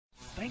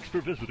Thanks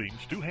for visiting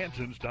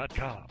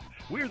StuHansens.com.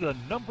 We're the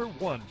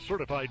 #1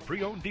 certified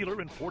pre-owned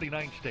dealer in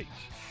 49 states.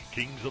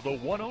 Kings of the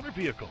one-owner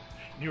vehicle.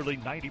 Nearly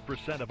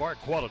 90% of our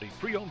quality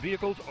pre-owned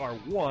vehicles are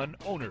one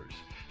owners.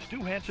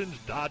 Stu Hansen's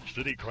Dodge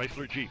City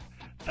Chrysler Jeep.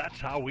 That's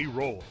how we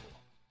roll.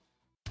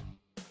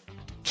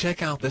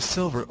 Check out the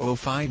silver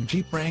 05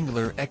 Jeep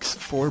Wrangler X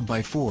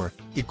 4x4,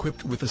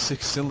 equipped with a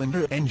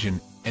 6-cylinder engine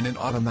and an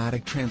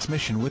automatic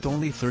transmission with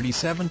only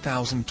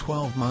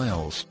 37,012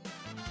 miles.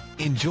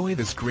 Enjoy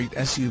this great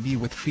SUV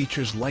with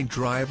features like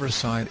driver's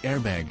side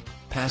airbag,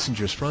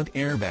 passenger's front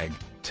airbag,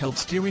 tilt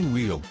steering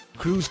wheel,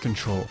 cruise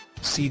control,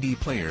 CD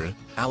player,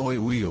 alloy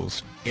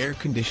wheels, air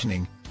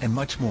conditioning, and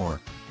much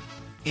more.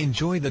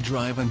 Enjoy the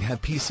drive and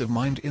have peace of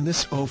mind in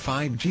this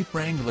 05 Jeep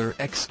Wrangler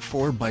X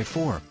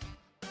 4x4.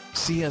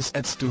 See us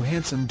at Stu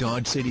Hansen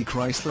Dodge City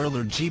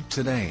Chrysler Jeep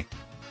today.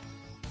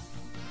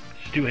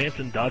 Stu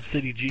Hansen Dodge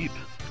City Jeep,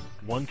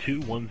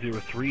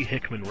 12103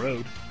 Hickman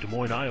Road, Des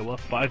Moines, Iowa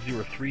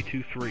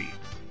 50323.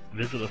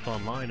 Visit us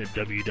online at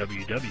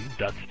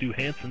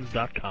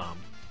www.stuhansens.com.